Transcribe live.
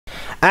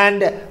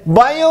And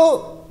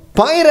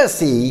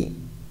biopiracy,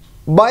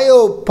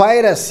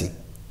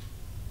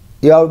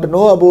 you have to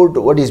know about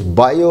what is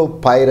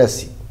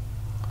biopiracy.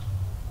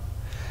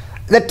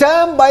 The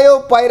term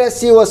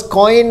biopiracy was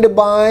coined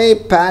by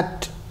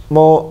Pat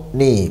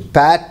Mooney.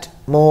 Pat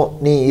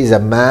Mooney is a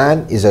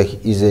man, is a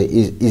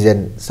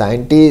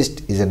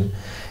scientist,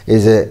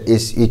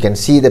 you can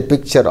see the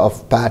picture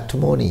of Pat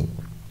Mooney,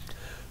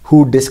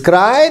 who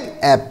described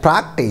a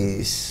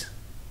practice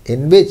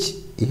in which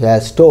he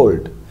has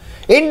told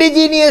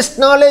indigenous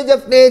knowledge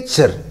of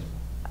nature,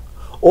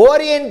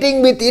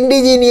 orienting with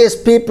indigenous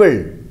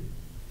people,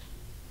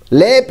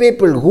 lay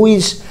people who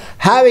is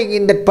having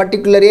in that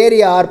particular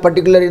area or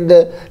particular in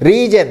the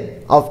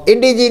region of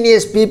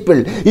indigenous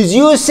people, is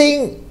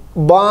using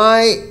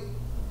by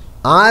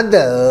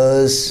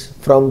others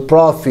from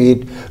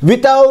profit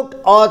without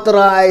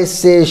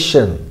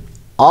authorization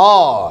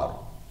or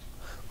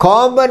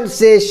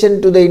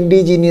compensation to the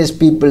indigenous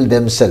people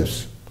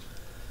themselves.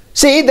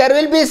 See, there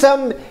will be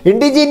some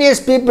indigenous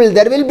people,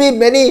 there will be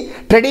many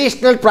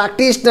traditional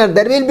practitioners,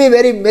 there will be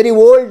very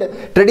old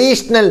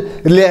traditional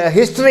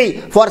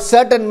history for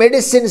certain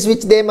medicines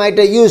which they might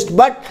have used,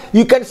 but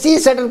you can see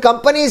certain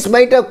companies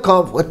might have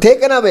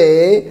taken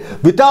away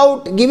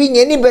without giving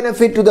any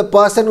benefit to the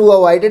person who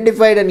have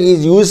identified and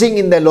is using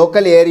in the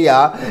local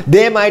area.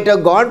 They might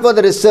have gone for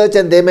the research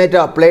and they might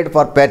have applied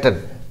for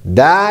patent.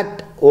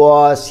 That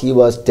was, he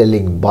was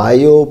telling,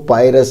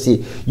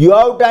 biopiracy. You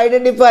have to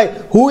identify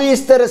who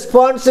is the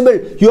responsible.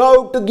 You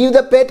have to give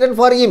the patent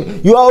for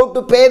him. You have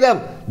to pay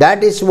them.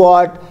 That is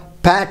what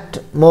Pat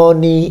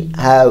Mooney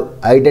have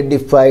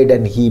identified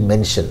and he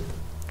mentioned.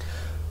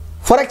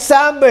 For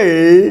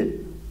example,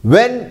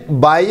 when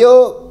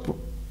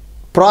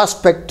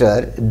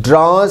bioprospector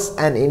draws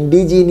an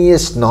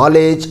indigenous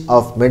knowledge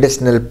of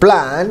medicinal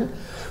plant,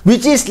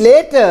 which is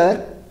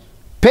later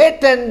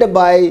patented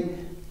by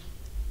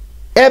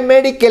a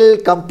medical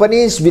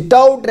companies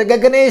without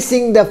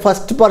recognizing the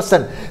first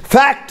person.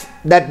 Fact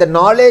that the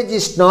knowledge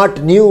is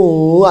not new,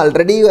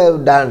 already you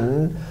have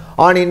done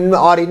or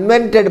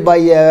invented by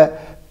a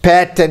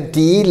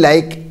patentee,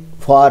 like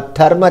for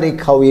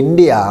turmeric how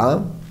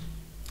India,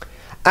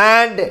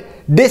 and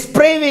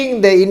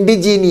depriving the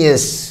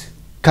indigenous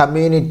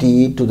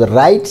community to the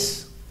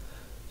rights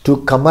to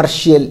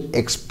commercial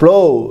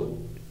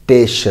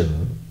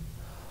exploitation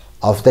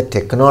of the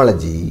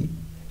technology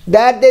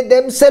that they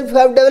themselves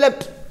have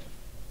developed.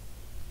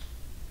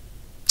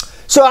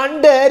 So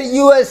under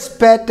US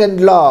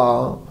patent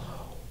law,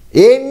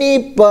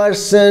 any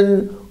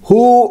person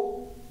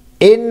who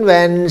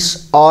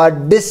invents or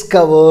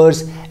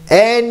discovers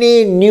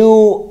any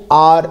new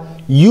or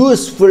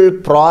useful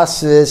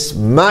process,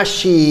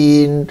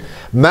 machine,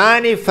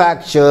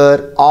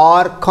 manufacture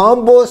or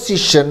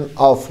composition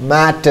of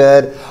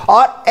matter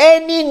or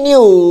any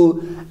new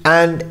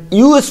and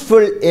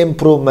useful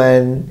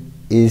improvement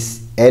is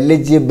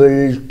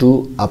eligible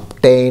to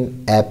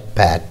obtain a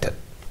patent.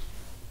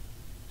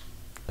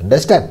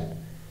 Understand?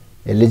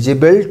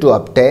 Eligible to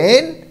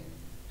obtain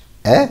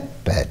a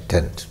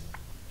patent.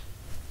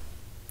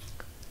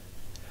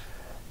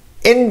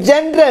 In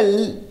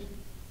general,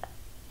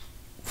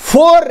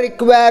 4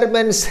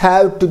 requirements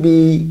have to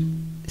be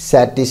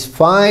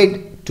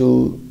satisfied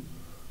to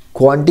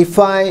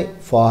quantify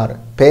for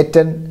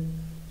patent,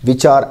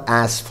 which are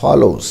as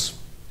follows.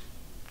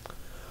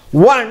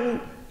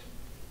 1.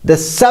 The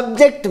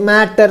subject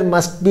matter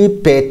must be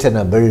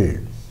patentable.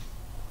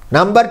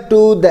 Number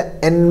 2, the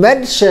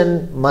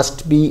invention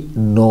must be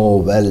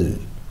novel.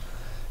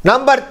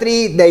 Number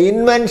 3, the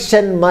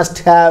invention must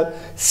have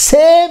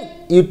same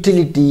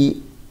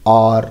utility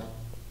or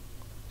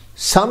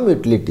some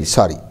utility,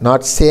 sorry,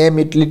 not same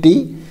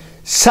utility,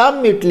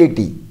 some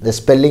utility, the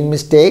spelling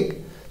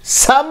mistake,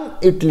 some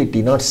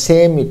utility, not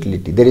same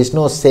utility, there is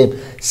no same,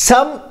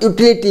 some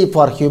utility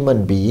for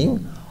human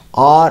being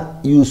or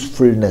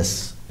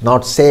usefulness.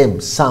 Not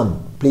same,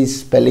 some. Please,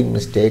 spelling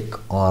mistake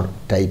or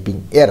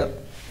typing error.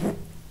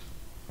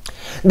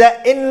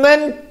 The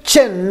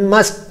invention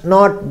must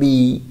not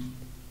be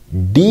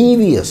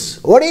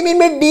devious. What do you mean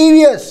by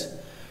devious?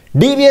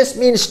 Devious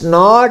means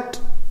not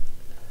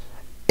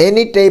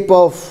any type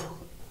of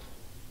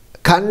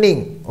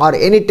cunning or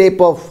any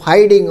type of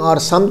hiding or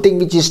something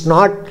which is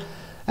not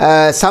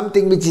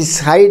something which is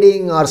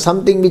hiding or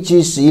something which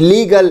is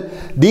illegal.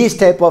 These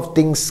type of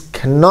things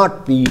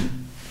cannot be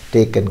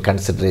taken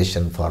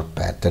consideration for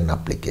patent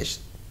application.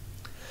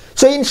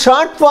 So in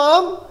short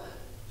form,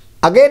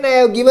 again I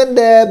have given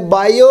the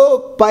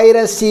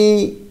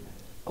biopiracy,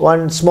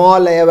 one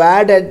small, I have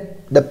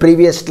added the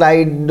previous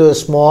slide into a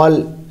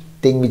small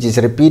thing which is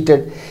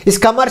repeated, is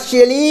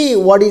commercially,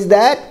 what is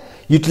that?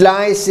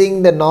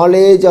 Utilizing the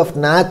knowledge of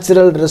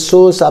natural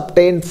resource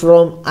obtained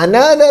from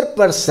another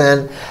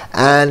person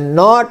and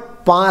not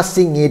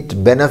passing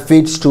it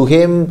benefits to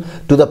him,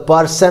 to the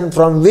person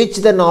from which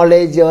the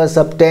knowledge was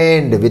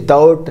obtained,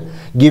 without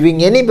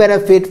giving any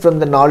benefit from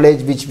the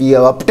knowledge which we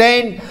have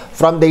obtained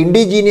from the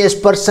indigenous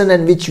person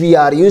and which we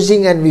are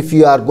using, and if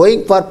you are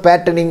going for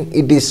patterning,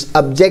 it is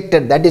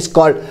objected. That is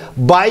called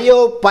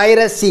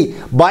biopiracy.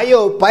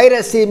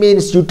 Biopiracy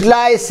means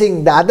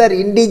utilizing the other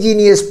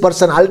indigenous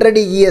person,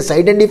 already he has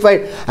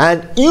identified,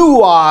 and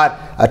you are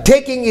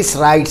taking his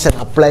rights and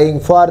applying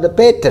for the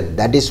patent.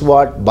 That is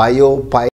what biopiracy